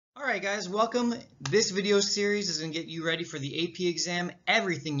Alright guys, welcome. This video series is going to get you ready for the AP exam.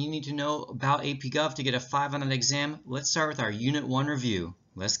 Everything you need to know about AP Gov to get a 5 on that exam. Let's start with our Unit 1 review.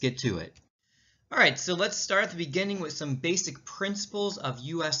 Let's get to it. Alright, so let's start at the beginning with some basic principles of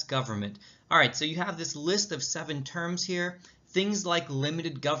US government. Alright, so you have this list of 7 terms here. Things like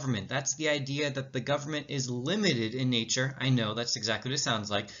limited government. That's the idea that the government is limited in nature. I know that's exactly what it sounds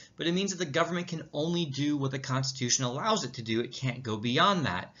like, but it means that the government can only do what the Constitution allows it to do. It can't go beyond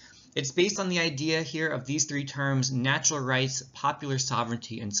that. It's based on the idea here of these 3 terms: natural rights, popular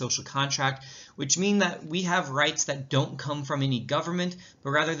sovereignty, and social contract, which mean that we have rights that don't come from any government,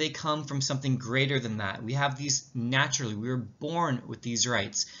 but rather they come from something greater than that. We have these naturally. We were born with these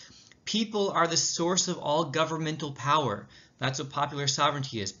rights. People are the source of all governmental power. That's what popular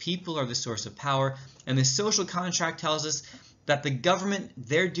sovereignty is. People are the source of power, and the social contract tells us that the government,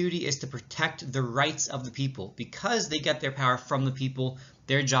 their duty is to protect the rights of the people. Because they get their power from the people,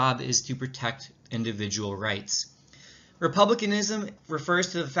 their job is to protect individual rights. Republicanism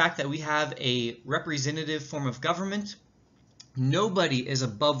refers to the fact that we have a representative form of government. Nobody is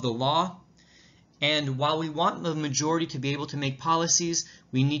above the law. And while we want the majority to be able to make policies,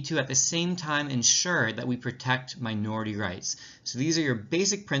 we need to at the same time ensure that we protect minority rights. So these are your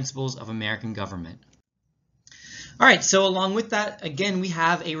basic principles of American government. All right, so along with that, again, we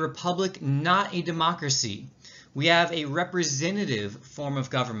have a republic, not a democracy. We have a representative form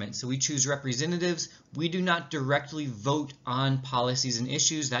of government. So we choose representatives. We do not directly vote on policies and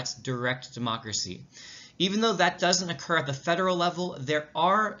issues. That's direct democracy. Even though that doesn't occur at the federal level, there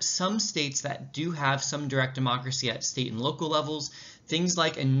are some states that do have some direct democracy at state and local levels. Things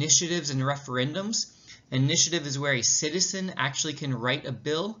like initiatives and referendums. Initiative is where a citizen actually can write a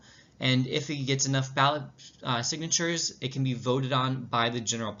bill, and if he gets enough ballot signatures, it can be voted on by the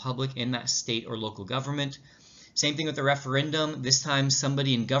general public in that state or local government. Same thing with the referendum. This time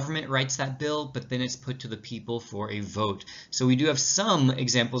somebody in government writes that bill, but then it's put to the people for a vote. So we do have some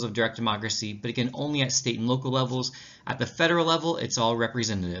examples of direct democracy, but again, only at state and local levels. At the federal level, it's all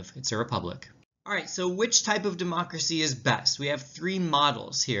representative. It's a republic. All right, so which type of democracy is best? We have 3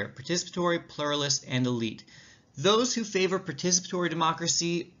 models here: participatory, pluralist, and elite. Those who favor participatory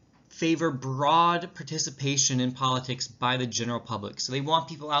democracy favor broad participation in politics by the general public. So they want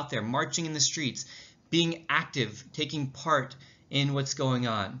people out there marching in the streets, being active, taking part in what's going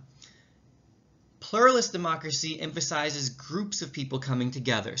on. Pluralist democracy emphasizes groups of people coming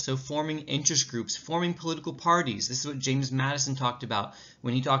together, so forming interest groups, forming political parties. This is what James Madison talked about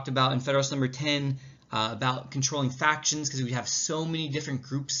when he talked about in Federalist number 10 about controlling factions, because we have so many different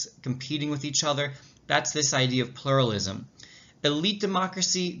groups competing with each other. That's this idea of pluralism. Elite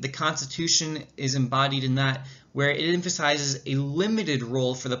democracy, the Constitution is embodied in that, where it emphasizes a limited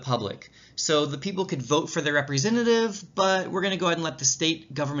role for the public. So the people could vote for their representative, but we're going to go ahead and let the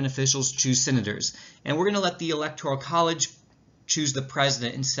state government officials choose senators. And we're going to let the Electoral College choose the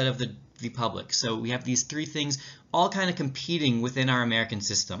president instead of the public. So we have these 3 things all kind of competing within our American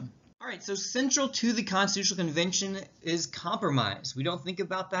system. All right, so central to the Constitutional Convention is compromise. We don't think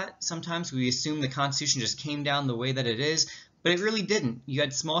about that. Sometimes we assume the Constitution just came down the way that it is, but it really didn't. You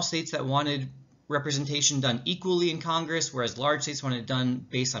had small states that wanted representation done equally in Congress, whereas large states wanted it done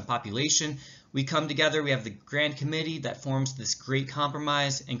based on population. We come together, we have the Grand Committee that forms this great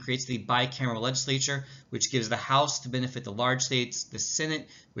compromise and creates the bicameral legislature, which gives the House to benefit the large states, the Senate,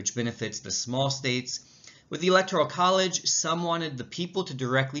 which benefits the small states. With the Electoral College, some wanted the people to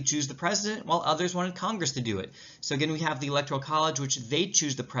directly choose the president, while others wanted Congress to do it. So again, we have the Electoral College, which they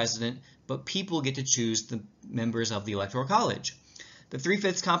choose the president, but people get to choose the members of the Electoral College. The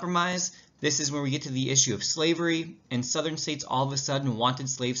 3/5 compromise, this is where we get to the issue of slavery, and southern states all of a sudden wanted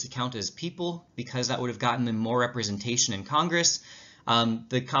slaves to count as people because that would have gotten them more representation in Congress.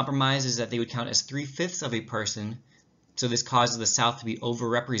 The compromise is that they would count as 3/5 of a person, so this causes the South to be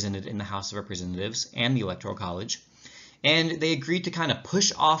overrepresented in the House of Representatives and the Electoral College. And they agreed to kind of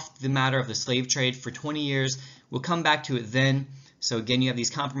push off the matter of the slave trade for 20 years. We'll come back to it then. So again, you have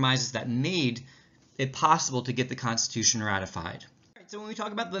these compromises that made it possible to get the Constitution ratified. So when we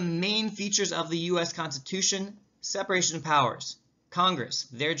talk about the main features of the U.S. Constitution, separation of powers. Congress,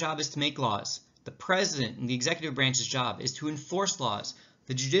 their job is to make laws. The President and the executive branch's job is to enforce laws.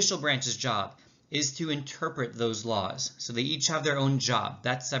 The judicial branch's job is to interpret those laws. So they each have their own job.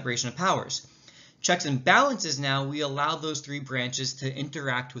 That's separation of powers. Checks and balances now, we allow those 3 branches to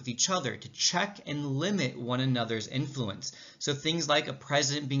interact with each other, to check and limit one another's influence. So things like a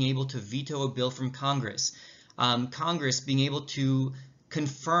president being able to veto a bill from Congress. Congress being able to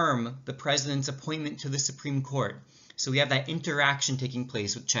confirm the president's appointment to the Supreme Court. So we have that interaction taking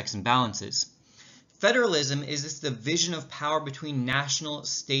place with checks and balances. Federalism is this division of power between national,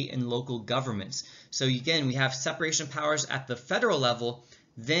 state, and local governments. So again, we have separation of powers at the federal level.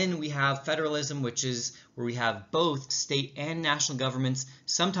 Then we have federalism, which is where we have both state and national governments,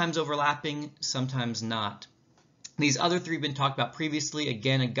 sometimes overlapping, sometimes not. These other three have been talked about previously.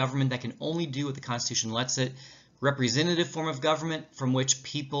 Again, a government that can only do what the Constitution lets it. Representative form of government from which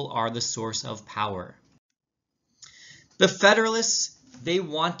people are the source of power. The Federalists, they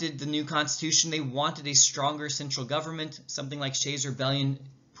wanted the new Constitution. They wanted a stronger central government. Something like Shays' Rebellion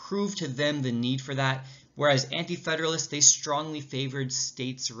proved to them the need for that. Whereas Anti-Federalists, they strongly favored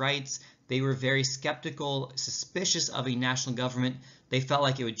states' rights. They were very skeptical, suspicious of a national government. They felt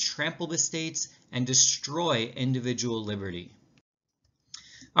like it would trample the states and destroy individual liberty.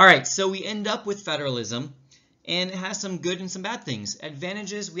 All right, so we end up with federalism, and it has some good and some bad things.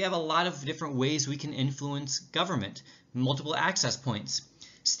 Advantages, we have a lot of different ways we can influence government. Multiple access points.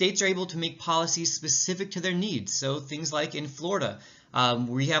 States are able to make policies specific to their needs. So things like in Florida,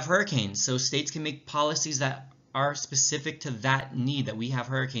 we have hurricanes. So states can make policies that are specific to that need, that we have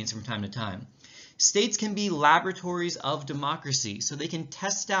hurricanes from time to time. States can be laboratories of democracy. So they can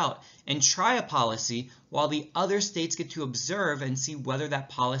test out and try a policy while the other states get to observe and see whether that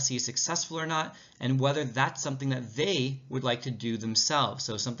policy is successful or not, and whether that's something that they would like to do themselves.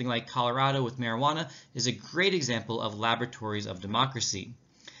 So something like Colorado with marijuana is a great example of laboratories of democracy.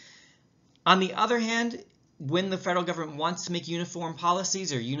 On the other hand, when the federal government wants to make uniform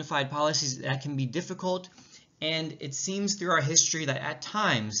policies or unified policies, that can be difficult. And it seems through our history that at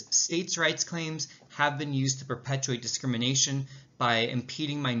times, states' rights claims have been used to perpetuate discrimination by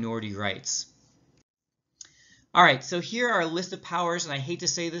impeding minority rights. All right, so here are a list of powers, and I hate to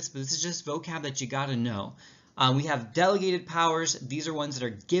say this, but this is just vocab that you gotta know. We have delegated powers. These are ones that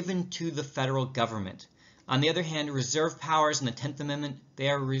are given to the federal government. On the other hand, reserved powers in the 10th Amendment, they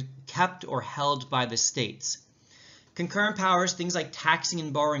are kept or held by the states. Concurrent powers, things like taxing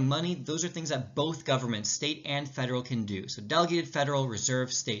and borrowing money, those are things that both governments, state and federal, can do. So delegated federal,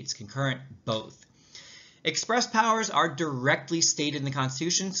 reserved states, concurrent, both. Express powers are directly stated in the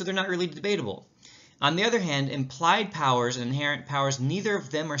Constitution, so they're not really debatable. On the other hand, implied powers and inherent powers, neither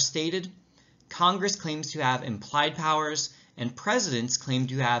of them are stated. Congress claims to have implied powers, and presidents claim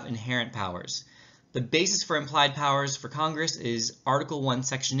to have inherent powers. The basis for implied powers for Congress is Article 1,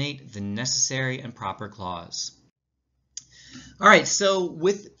 Section 8, the necessary and proper clause. All right, so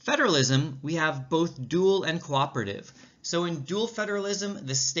with federalism, we have both dual and cooperative. So in dual federalism,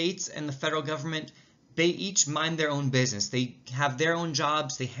 the states and the federal government, they each mind their own business. They have their own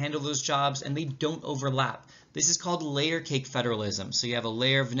jobs, they handle those jobs, and they don't overlap. This is called layer cake federalism. So you have a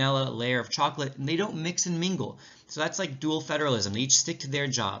layer of vanilla, a layer of chocolate, and they don't mix and mingle. So that's like dual federalism. They each stick to their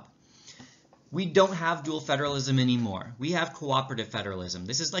job. We don't have dual federalism anymore. We have cooperative federalism.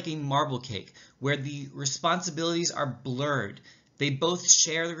 This is like a marble cake where the responsibilities are blurred. They both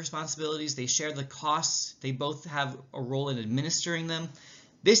share the responsibilities, they share the costs, they both have a role in administering them.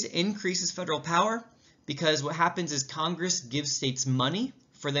 This increases federal power because what happens is Congress gives states money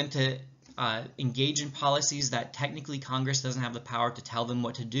for them to engage in policies that technically Congress doesn't have the power to tell them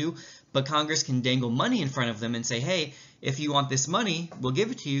what to do, but Congress can dangle money in front of them and say, hey, if you want this money, we'll give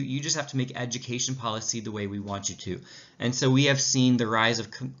it to you. You just have to make education policy the way we want you to. And so we have seen the rise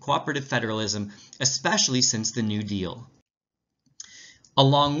of cooperative federalism, especially since the New Deal.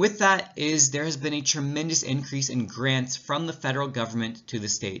 Along with that there has been a tremendous increase in grants from the federal government to the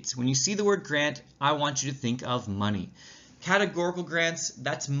states. When you see the word grant, I want you to think of money. Categorical grants,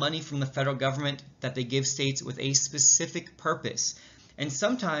 that's money from the federal government that they give states with a specific purpose. And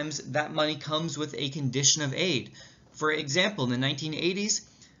sometimes that money comes with a condition of aid. For example, in the 1980s,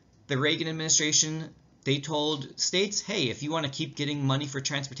 the Reagan administration, they told states, hey, if you want to keep getting money for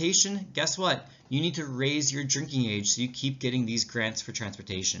transportation, guess what? You need to raise your drinking age so you keep getting these grants for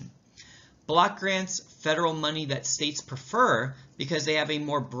transportation. Block grants, federal money that states prefer because they have a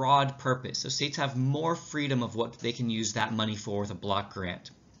more broad purpose. So states have more freedom of what they can use that money for with a block grant.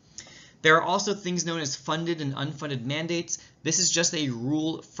 There are also things known as funded and unfunded mandates. This is just a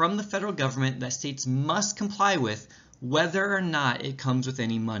rule from the federal government that states must comply with whether or not it comes with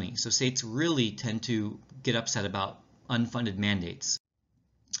any money. So states really tend to get upset about unfunded mandates.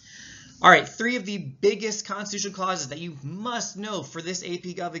 All right, 3 of the biggest constitutional clauses that you must know for this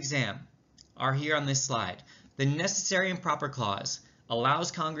AP Gov exam are here on this slide. The necessary and proper clause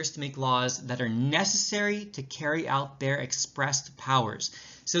allows Congress to make laws that are necessary to carry out their expressed powers.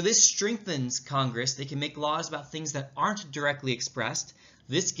 So this strengthens Congress. They can make laws about things that aren't directly expressed.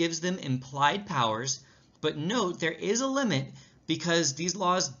 This gives them implied powers, but note there is a limit because these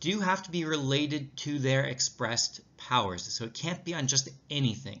laws do have to be related to their expressed powers. So it can't be on just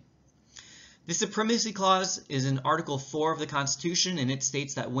anything. The Supremacy Clause is in Article 4 of the Constitution, and it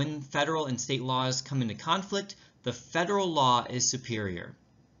states that when federal and state laws come into conflict, the federal law is superior.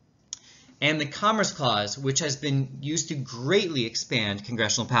 And the Commerce Clause, which has been used to greatly expand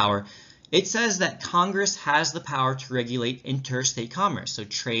congressional power, it says that Congress has the power to regulate interstate commerce, so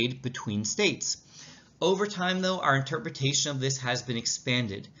trade between states. Over time, though, our interpretation of this has been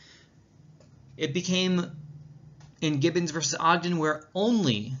expanded. It became in Gibbons versus Ogden where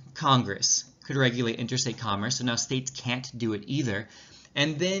only Congress could regulate interstate commerce, so now states can't do it either.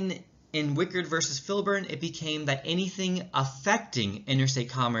 And then in Wickard versus Filburn, it became that anything affecting interstate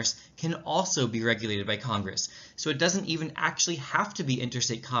commerce can also be regulated by Congress. So it doesn't even actually have to be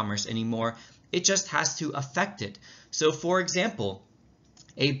interstate commerce anymore. It just has to affect it. So for example,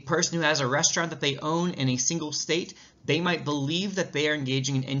 a person who has a restaurant that they own in a single state, they might believe that they are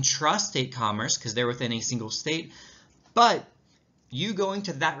engaging in intrastate commerce because they're within a single state, but you going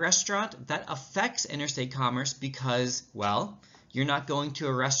to that restaurant, that affects interstate commerce because, well, you're not going to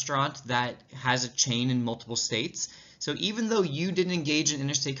a restaurant that has a chain in multiple states. So even though you didn't engage in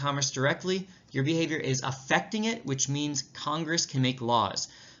interstate commerce directly, your behavior is affecting it, which means Congress can make laws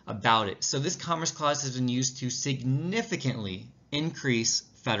about it. So this Commerce Clause has been used to significantly increase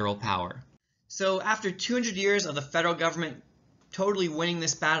federal power. So after 200 years of the federal government totally winning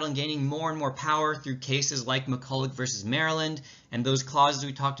this battle and gaining more and more power through cases like McCulloch versus Maryland and those clauses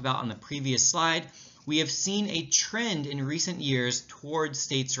we talked about on the previous slide, we have seen a trend in recent years towards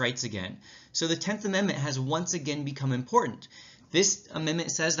states' rights again. So the 10th Amendment has once again become important. This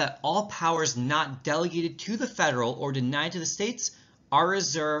amendment says that all powers not delegated to the federal or denied to the states are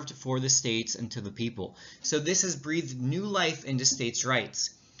reserved for the states and to the people. So this has breathed new life into states'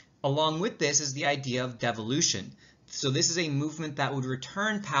 rights. Along with this is the idea of devolution. So this is a movement that would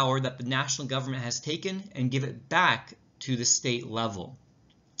return power that the national government has taken and give it back to the state level.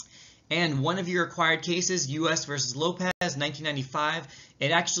 And one of your required cases, U.S. versus Lopez, 1995,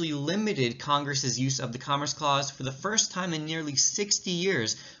 it actually limited Congress's use of the Commerce Clause for the first time in nearly 60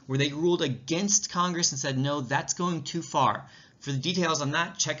 years, where they ruled against Congress and said, no, that's going too far. For the details on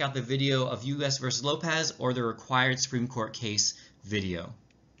that, check out the video of U.S. versus Lopez or the required Supreme Court case video.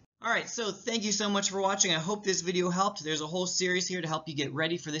 Alright, so thank you so much for watching. I hope this video helped. There's a whole series here to help you get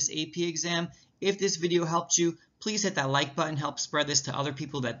ready for this AP exam. If this video helped you, please hit that like button, help spread this to other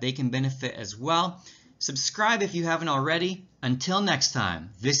people that they can benefit as well. Subscribe if you haven't already. Until next time,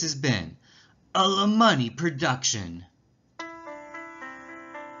 this has been a La Money production.